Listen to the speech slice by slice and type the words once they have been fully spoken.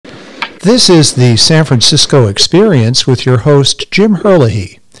This is the San Francisco Experience with your host, Jim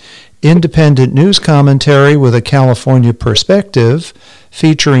Herlihy. Independent news commentary with a California perspective,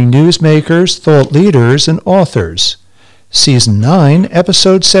 featuring newsmakers, thought leaders, and authors. Season 9,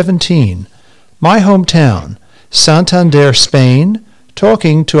 Episode 17. My hometown, Santander, Spain,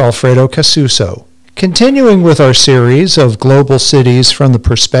 talking to Alfredo Casuso. Continuing with our series of global cities from the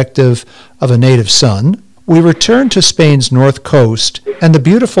perspective of a native son, we return to Spain's north coast and the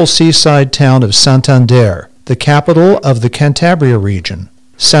beautiful seaside town of Santander, the capital of the Cantabria region.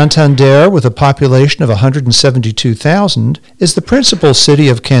 Santander, with a population of 172,000, is the principal city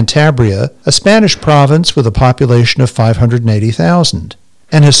of Cantabria, a Spanish province with a population of 580,000.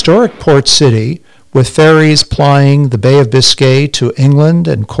 An historic port city, with ferries plying the Bay of Biscay to England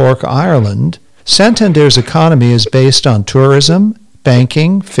and Cork, Ireland, Santander's economy is based on tourism,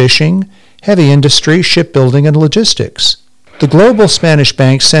 banking, fishing, heavy industry, shipbuilding, and logistics. The global Spanish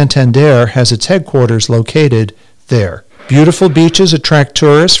bank Santander has its headquarters located there. Beautiful beaches attract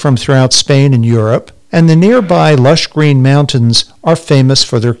tourists from throughout Spain and Europe, and the nearby lush green mountains are famous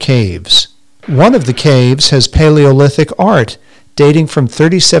for their caves. One of the caves has Paleolithic art dating from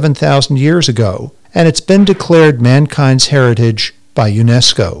 37,000 years ago, and it's been declared mankind's heritage by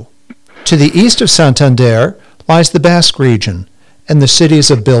UNESCO. To the east of Santander lies the Basque region and the cities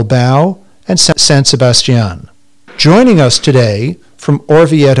of Bilbao and San Sebastian. Joining us today from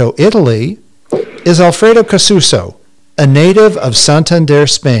Orvieto, Italy, is Alfredo Casuso, a native of Santander,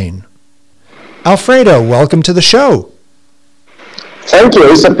 Spain. Alfredo, welcome to the show. Thank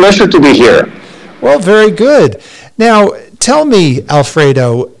you. It's a pleasure to be here. Well, very good. Now, tell me,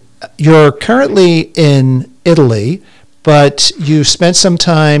 Alfredo, you're currently in Italy, but you spent some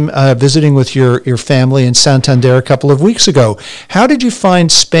time visiting with your family in Santander a couple of weeks ago. How did you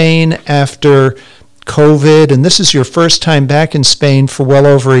find Spain after COVID? And this is your first time back in Spain for well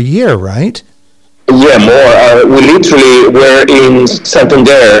over a year, right? Yeah, more. We literally were in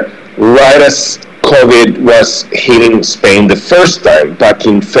Santander right as COVID was hitting Spain the first time, back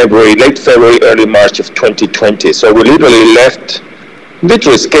in February, late February, early March of 2020. So we literally left,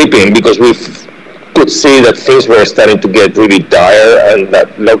 escaping, because we could see that things were starting to get really dire and that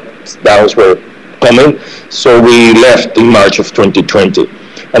lockdowns were coming. So we left in March of 2020.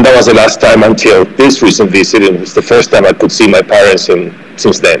 And that was the last time until this recent visit. It was the first time I could see my parents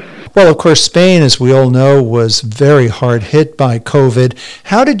since then. Well, of course, Spain, as we all know, was very hard hit by COVID.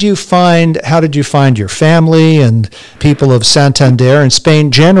 How did you find your family and people of Santander and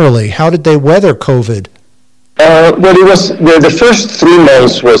Spain generally? How did they weather COVID? Well, it was the first 3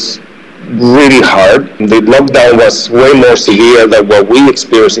 months was really hard. The lockdown was way more severe than what we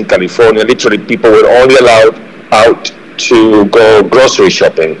experienced in California. Literally, people were only allowed out to go grocery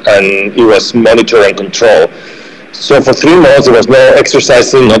shopping, and it was monitored and controlled. So for 3 months, there was no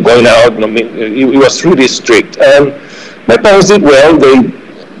exercising, no going out. It was really strict. And my parents did well. They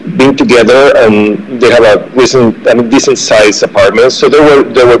been together, and they have a decent-sized apartment, so they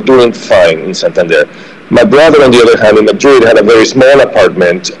were doing fine in Santander. My brother, on the other hand, in Madrid, had a very small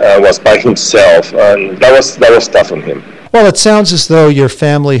apartment, was by himself, and that was tough on him. Well, it sounds as though your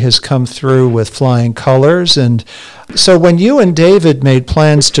family has come through with flying colors, and so when you and David made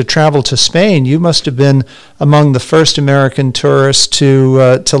plans to travel to Spain, you must have been among the first American tourists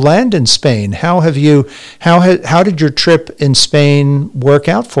to land in Spain. How did your trip in Spain work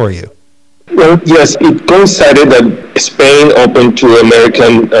out for you? Well, yes, it coincided that Spain opened to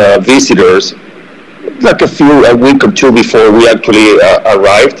American visitors like a week or two before we actually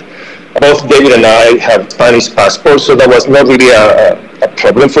arrived. Both David and I have Spanish passports, so that was not really a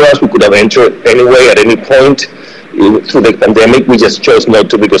problem for us. We could have entered anyway at any point through the pandemic. We just chose not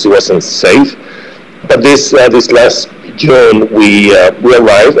to because it wasn't safe. But this last June we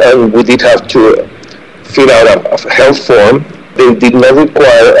arrived, and we did have to fill out a health form. They did not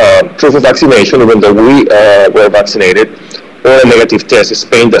require proof of vaccination, even though we were vaccinated, or a negative test.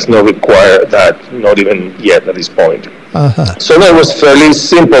 Spain does not require that, not even yet at this point. Uh-huh. So that was fairly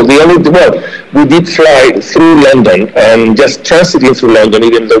simple. We did fly through London, and just transiting through London,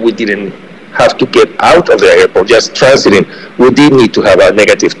 even though we didn't have to get out of the airport, just transiting, we did need to have a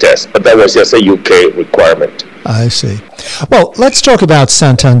negative test, but that was just a UK requirement. I see. Well, let's talk about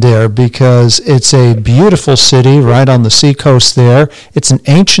Santander, because it's a beautiful city right on the seacoast there. It's an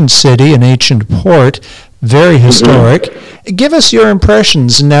ancient city, an ancient port, very historic. Mm-hmm. Give us your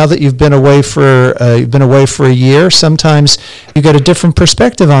impressions now that you've been away for a year. Sometimes you get a different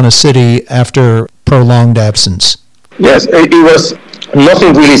perspective on a city after prolonged absence. Yes, it was.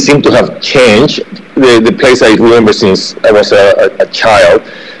 Nothing really seemed to have changed. The place I remember since I was a child.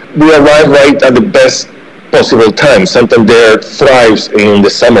 We arrived right at the best possible time. Santander thrives in the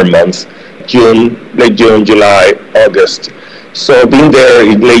summer months, late June, July, August. So being there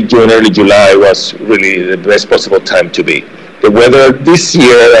in late June, early July was really the best possible time to be. The weather this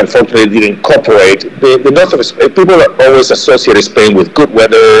year, unfortunately, didn't cooperate. The north of Spain, people always associate Spain with good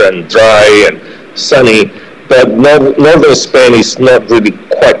weather and dry and sunny, but northern Spain is not really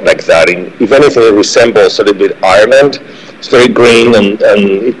quite like that. If anything, it resembles a little bit Ireland. It's very green and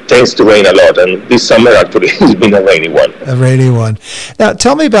it tends to rain a lot. And this summer actually has been a rainy one. A rainy one. Now,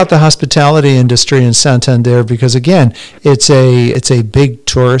 tell me about the hospitality industry in Santander, because again, it's a big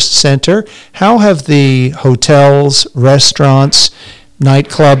tourist center. How have the hotels, restaurants,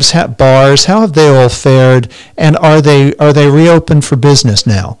 nightclubs, bars, how have they all fared? And are they reopened for business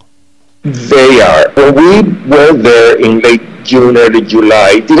now? They are. When we were there in late June, early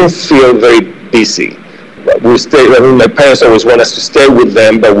July, it didn't feel very busy. We stayed. I mean, my parents always want us to stay with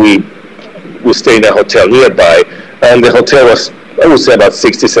them, but we stayed in a hotel nearby, and the hotel was, I would say, about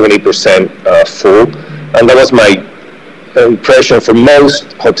 60-70% full, and that was my impression for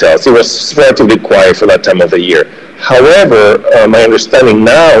most hotels. It was relatively quiet for that time of the year. However, my understanding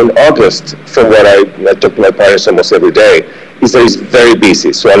now in August, from what I talk to my parents almost every day, is that it's very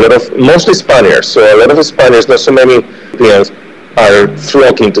busy. So mostly Spaniards. So a lot of Spaniards, not so many Europeans, are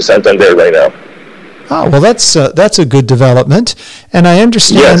flocking to Santander right now. Oh, well, that's a good development, and I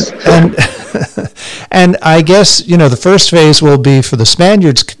understand. Yes. And I guess the first phase will be for the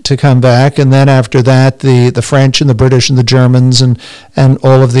Spaniards to come back, and then after that, the French and the British and the Germans and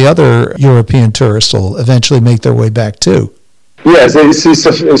all of the other European tourists will eventually make their way back too. Yes, we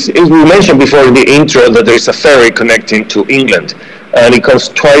mentioned before in the intro that there is a ferry connecting to England, and it comes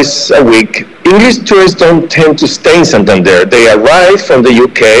twice a week. English tourists don't tend to stay in Santander. They arrive from the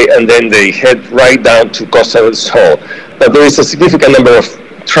UK and then they head right down to Costa del Sol. But there is a significant number of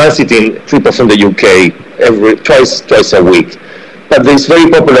transiting people from the UK twice a week. But it's very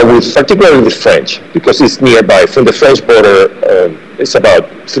popular particularly with French, because it's nearby. From the French border, it's about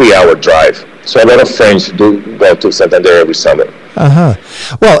 3-hour drive. So a lot of French do go to Santander every summer.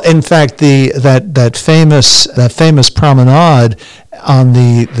 Well, in fact, that famous promenade on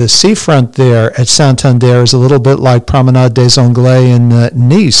the seafront there at Santander is a little bit like Promenade des Anglais in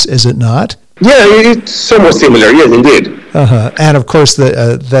Nice, is it not? Yeah, it's somewhat similar. Yes, indeed. And of course,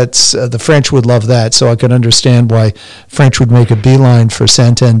 the French would love that, so I can understand why French would make a beeline for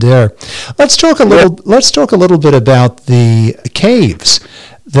Santander. Let's talk a little bit about the caves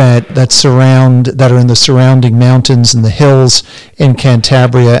that are in the surrounding mountains and the hills in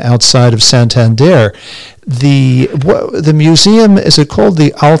Cantabria outside of Santander. The museum, is it called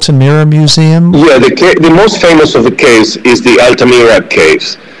the Altamira Museum? Yeah, the most famous of the caves is the Altamira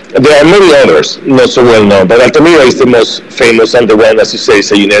Caves. There are many others, not so well known, but Altamira is the most famous, and the one, as you say, is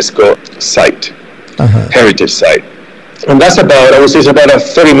a UNESCO site, heritage site. And that's about, I would say, it's about a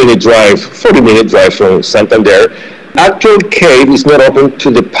 40-minute drive from Santander. Actual cave is not open to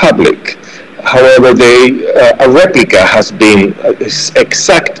the public. However, a replica has been,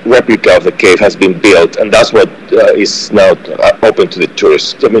 exact replica of the cave has been built, and that's what is now open to the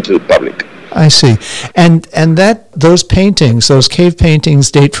tourists, open to the public. I see. And those cave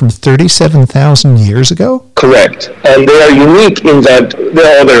paintings date from 37,000 years ago? Correct. And they are unique in that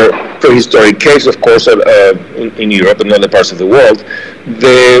there are other prehistoric caves, of course, in Europe and other parts of the world.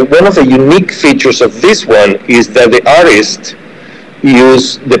 One of the unique features of this one is that the artist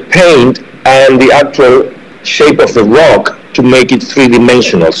used the paint and the actual shape of the rock to make it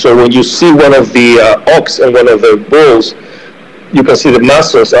three-dimensional. So when you see one of the ox and one of the bulls, you can see the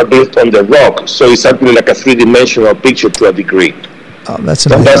muscles are built on the rock, so it's actually like a three-dimensional picture to a degree. Oh, that's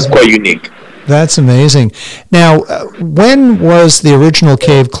amazing. And that's quite unique. That's amazing. Now, when was the original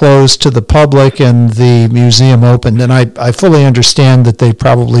cave closed to the public and the museum opened? And I fully understand that they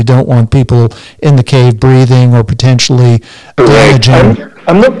probably don't want people in the cave breathing or potentially damaging.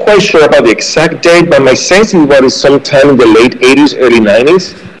 I'm not quite sure about the exact date, but my sense is that it's sometime in the late 80s, early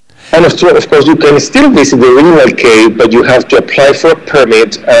 90s. And of course, you can still visit the original cave, but you have to apply for a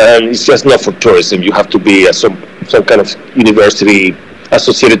permit, and it's just not for tourism. You have to be some kind of university,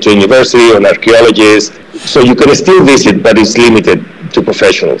 associated to a university or an archaeologist. So you can still visit, but it's limited to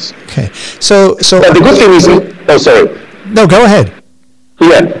professionals. Okay. So but the good thing is, oh, sorry. No, go ahead.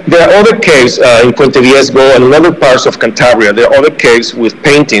 Yeah, there are other caves in Puente Viesgo and in other parts of Cantabria. There are other caves with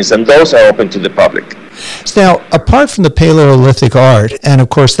paintings, and those are open to the public. Now, apart from the Paleolithic art, and of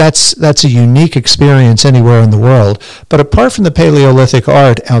course that's a unique experience anywhere in the world, but apart from the Paleolithic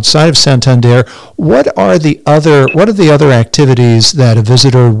art outside of Santander, what are the other activities that a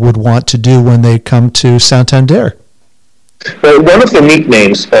visitor would want to do when they come to Santander? Well, one of the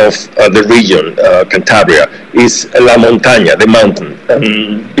nicknames of the region, Cantabria, is La Montaña, the mountain,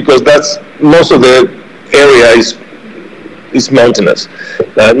 because that's most of the area is mountainous.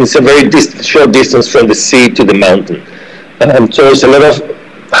 It's a very short distance from the sea to the mountain. So there's a lot of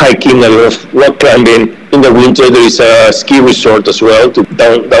hiking, a lot of rock climbing. In the winter, there is a ski resort as well to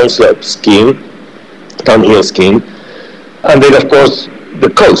downslope skiing, downhill skiing. And then, of course, the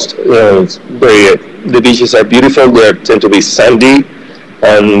coast. The beaches are beautiful. They tend to be sandy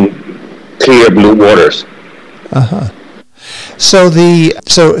and clear blue waters. So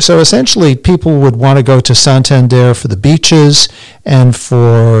essentially, people would want to go to Santander for the beaches and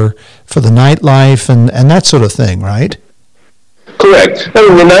for the nightlife and that sort of thing, right? Correct. I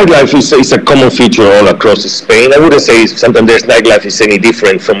mean, the nightlife is a common feature all across Spain. I wouldn't say Santander's nightlife is any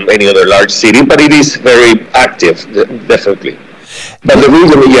different from any other large city, but it is very active, definitely. But the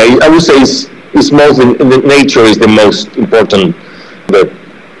region, I would say is most in nature is the most important, the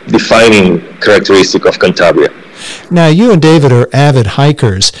defining characteristic of Cantabria. Now, you and David are avid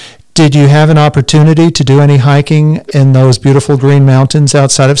hikers. Did you have an opportunity to do any hiking in those beautiful green mountains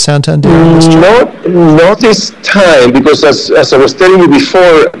outside of Santander? Not this time, because as I was telling you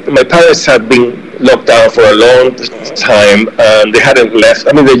before, my parents had been locked down for a long time, and they hadn't left.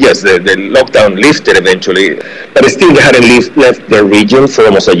 I mean, the lockdown lifted eventually, but still they hadn't left their region for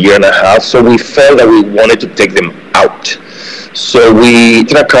almost a year and a half, so we felt that we wanted to take them out. So we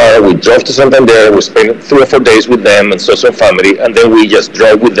took a car, we drove to Santander, we spent 3 or 4 days with them and saw some family, and then we just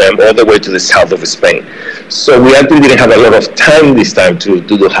drove with them all the way to the south of Spain. So we actually didn't have a lot of time this time to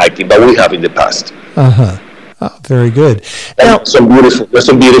do hiking, but we have in the past. Oh, very good. And there's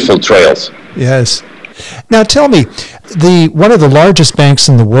some beautiful trails. Yes. Now tell me, one of the largest banks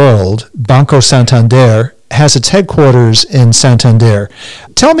in the world, Banco Santander, has its headquarters in Santander.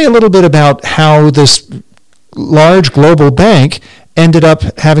 Tell me a little bit about how this large global bank ended up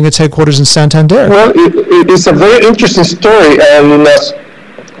having its headquarters in Santander. Well, it's a very interesting story, and in a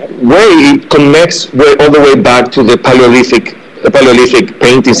way it connects all the way back to the Paleolithic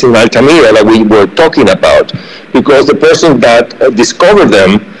paintings in Altamira that we were talking about, because the person that discovered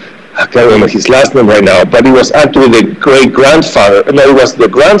them, I can't remember his last name right now, but it was actually the grandfather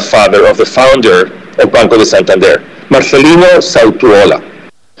of the founder of Banco de Santander, Marcelino Sautuola.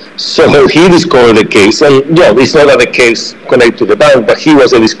 So he discovered the case, and it's not that the case connected to the bank, but he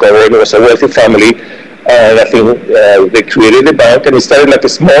was a discoverer, and it was a wealthy family, and I think they created the bank, and it started like a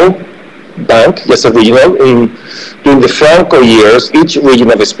small bank, just a regional. During the Franco years, each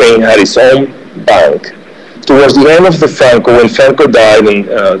region of Spain had its own bank. Towards the end of the Franco, when Franco died and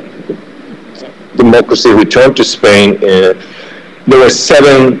democracy returned to Spain, there were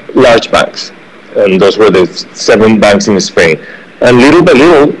 7 large banks, and those were the 7 banks in Spain. And little by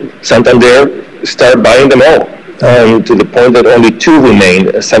little, Santander started buying them all, to the point that only 2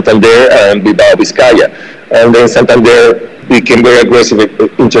 remained, Santander and Bilbao Vizcaya. And then Santander became very aggressive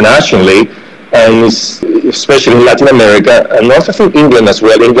internationally, and especially in Latin America, and also in England as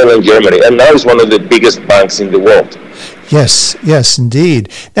well, England and Germany. And now it's one of the biggest banks in the world. Yes, indeed.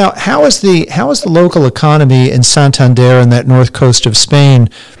 Now, how is the local economy in Santander and that north coast of Spain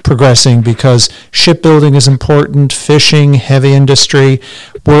progressing? Because shipbuilding is important, fishing, heavy industry.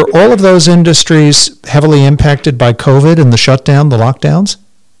 Were all of those industries heavily impacted by COVID and the shutdown, the lockdowns?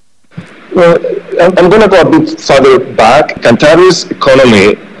 Well, I'm going to go a bit further back. Cantabria's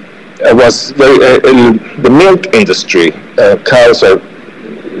economy was the milk industry. Cows are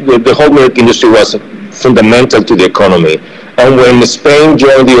the whole milk industry was fundamental to the economy. And when Spain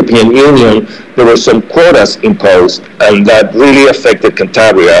joined the European Union, there were some quotas imposed, and that really affected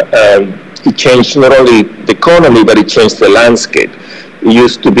Cantabria. It changed not only the economy, but it changed the landscape. It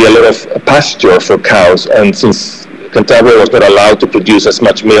used to be a lot of pasture for cows, and since Cantabria was not allowed to produce as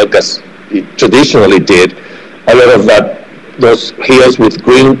much milk as it traditionally did, a lot of those hills with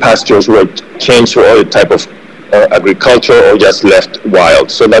green pastures were changed for other type of agriculture or just left wild.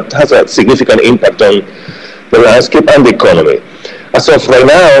 So that has a significant impact on the landscape and the economy. As of right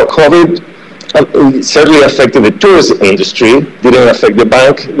now, COVID certainly affected the tourism industry, didn't affect the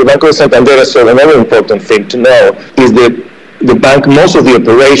bank. The Banco de Santander, so another important thing to know is that the bank, most of the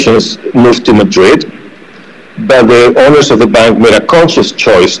operations moved to Madrid, but the owners of the bank made a conscious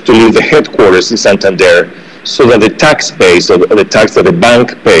choice to leave the headquarters in Santander so that the tax base, or the tax that the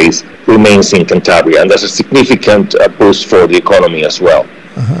bank pays, remains in Cantabria, and that's a significant boost for the economy as well.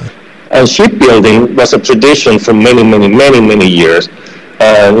 And shipbuilding was a tradition for many years.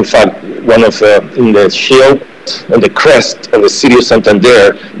 In fact, in the shield and the crest of the city of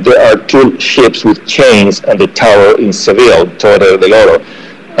Santander, there are 2 ships with chains and the tower in Seville, Torre del Oro,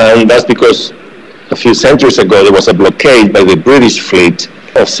 and that's because a few centuries ago, there was a blockade by the British fleet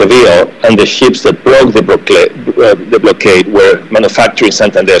of Seville, and the ships that broke the blockade were manufactured in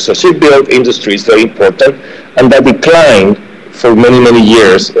Santander. So shipbuild industry is very important, and that declined for many, many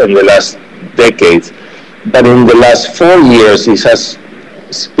years in the last decades. But in the last 4 years, it has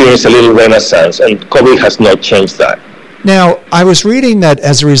experienced a little renaissance, and COVID has not changed that. Now, I was reading that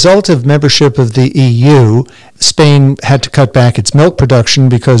as a result of membership of the EU, Spain had to cut back its milk production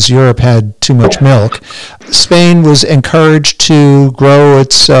because Europe had too much milk. Spain was encouraged to grow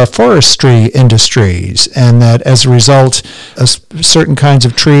its forestry industries, and that as a result, certain kinds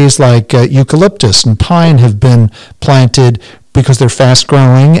of trees like eucalyptus and pine have been planted because they're fast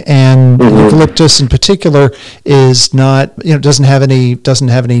growing, and eucalyptus in particular is not, doesn't have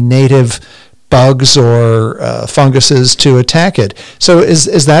any native bugs or funguses to attack it. So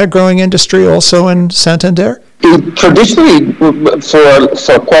is that a growing industry also in Santander? Traditionally,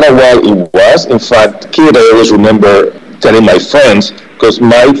 for quite a while it was. In fact, kid, I always remember telling my friends, because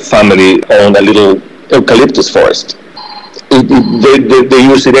my family owned a little eucalyptus forest. They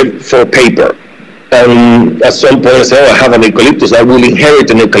use it for paper. And at some point I said, I have an eucalyptus, I will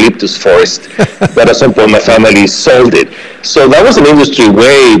inherit an eucalyptus forest. But at some point my family sold it. So that was an industry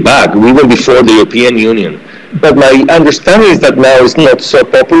way back, even before the European Union. But my understanding is that now it's not so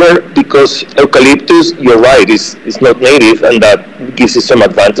popular because eucalyptus, you're right, is not native, and that gives it some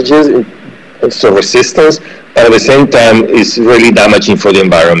advantages in terms of resistance, but at the same time it's really damaging for the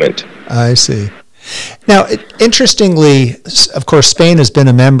environment. I see. Now, interestingly, of course, Spain has been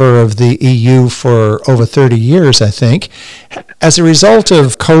a member of the EU for over 30 years, I think. As a result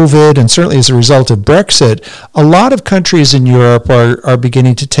of COVID, and certainly as a result of Brexit, a lot of countries in Europe are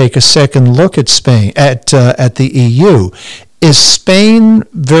beginning to take a second look at Spain, at the EU. Is Spain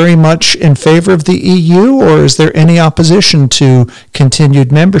very much in favor of the EU, or is there any opposition to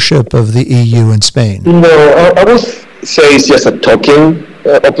continued membership of the EU in Spain? No, I would say it's just a talking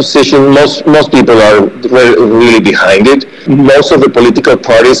opposition. Most people are really behind it. Most of the political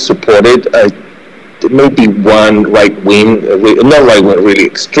parties support it. There may be one right-wing, not right-wing, really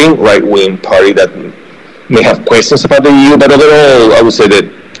extreme right-wing party that may have questions about the EU, but overall, I would say that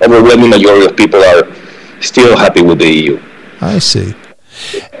overwhelming majority of people are still happy with the EU. I see.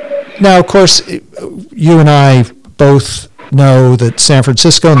 Now, of course, you and I both know that San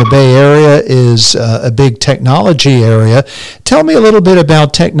Francisco and the Bay Area is a big technology area. Tell me a little bit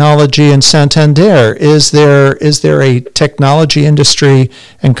about technology in Santander. Is there a technology industry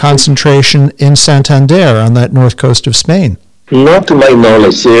and concentration in Santander on that north coast of Spain? Not to my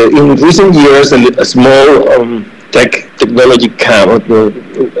knowledge. In recent years, a small technology camp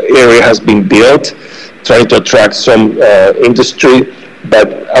area has been built, trying to attract some industry,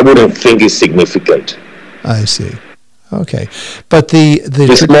 but I wouldn't think it's significant. I see. Okay, but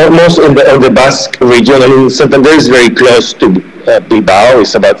it's most on the Basque region. I mean, Santander is very close to Bilbao.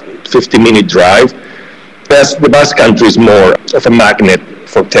 It's about 50-minute drive. The Basque country is more of a magnet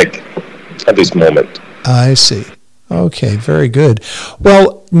for tech at this moment. I see. Okay, very good.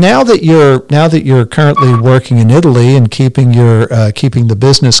 Well, now that you're currently working in Italy and keeping the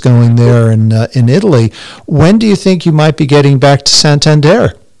business going there in Italy, when do you think you might be getting back to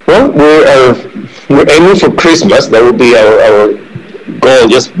Santander? Well, we're aiming for Christmas. That would be our goal,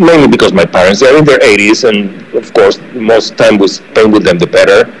 just mainly because my parents are in their 80s, and of course, most time we spend with them, the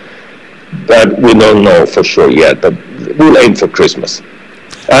better. But we don't know for sure yet, but we'll aim for Christmas.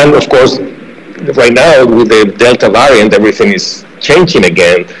 And of course, right now, with the Delta variant, everything is changing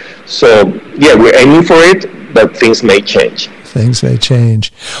again. So, yeah, we're aiming for it, but things may change. Things may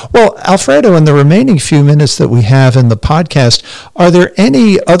change. Well, Alfredo, in the remaining few minutes that we have in the podcast, are there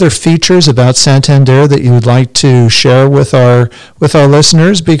any other features about Santander that you would like to share with our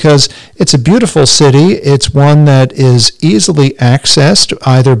listeners? Because it's a beautiful city. It's one that is easily accessed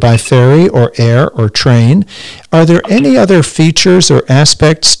either by ferry or air or train. Are there any other features or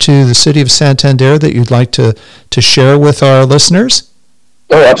aspects to the city of Santander that you'd like to share with our listeners?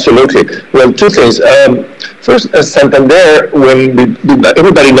 Oh, absolutely. Well, two things. First, Santander,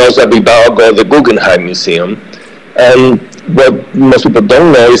 everybody knows that Bilbao got the Guggenheim Museum. And what most people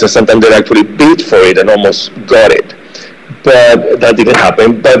don't know is that Santander actually bid for it and almost got it. But that didn't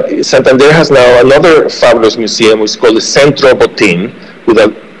happen. But Santander has now another fabulous museum. It's called the Centro Botín, with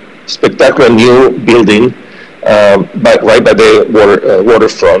a spectacular new building right by the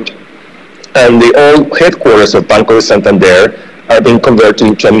waterfront. And the old headquarters of Banco de Santander are being converted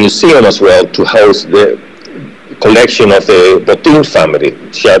into a museum as well to house the collection of the Botín family,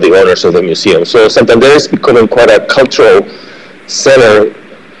 which are the owners of the museum. So Santander is becoming quite a cultural center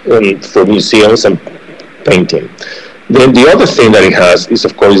for museums and painting. Then the other thing that it has is,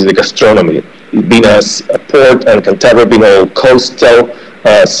 of course, the gastronomy. being a port and Cantabria being all coastal,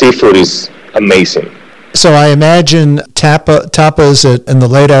 seafood is amazing. So I imagine tapas in the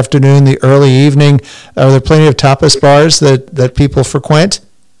late afternoon, the early evening. Are there plenty of tapas bars that people frequent?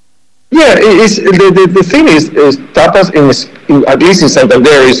 Yeah, the thing is tapas, at least in Santander,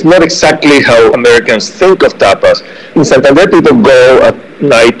 is not exactly how Americans think of tapas. In Santander, people go at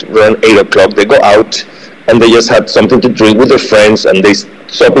night around 8 o'clock. They go out and they just have something to drink with their friends, and they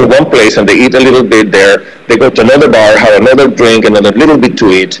stop in one place and they eat a little bit there. They go to another bar, have another drink, another little bit to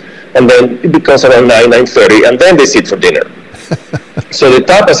eat, and then it becomes around 9:30, and then they sit for dinner. So the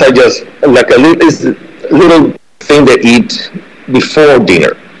tapas are just like a little thing they eat before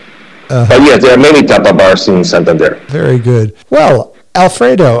dinner. But yes, there are many tapa bars in Santander. Very good. Well,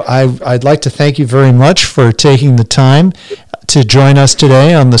 Alfredo, I'd like to thank you very much for taking the time to join us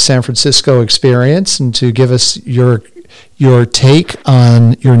today on the San Francisco Experience and to give us your take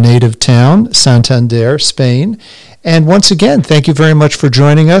on your native town, Santander, Spain. And once again, thank you very much for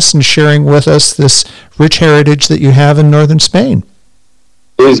joining us and sharing with us this rich heritage that you have in northern Spain.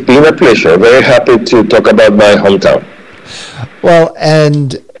 It's been a pleasure. Very happy to talk about my hometown. Well,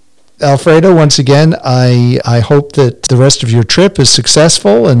 and Alfredo, once again, I hope that the rest of your trip is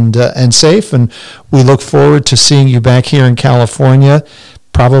successful and safe, and we look forward to seeing you back here in California,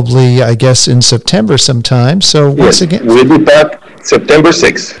 probably, I guess, in September sometime. So once again, we'll be back September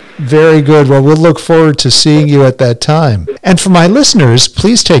 6th. Very good. Well, we'll look forward to seeing you at that time. And for my listeners,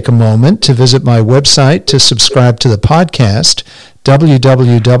 please take a moment to visit my website to subscribe to the podcast,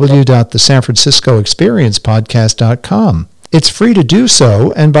 www.thesanfranciscoexperiencepodcast.com. It's free to do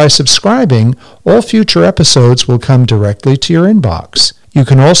so, and by subscribing, all future episodes will come directly to your inbox. You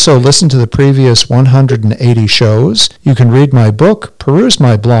can also listen to the previous 180 shows. You can read my book, peruse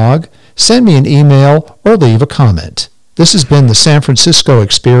my blog, send me an email, or leave a comment. This has been the San Francisco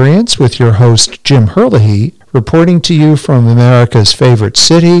Experience with your host, Jim Herlihy, reporting to you from America's favorite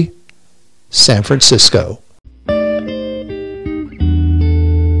city, San Francisco.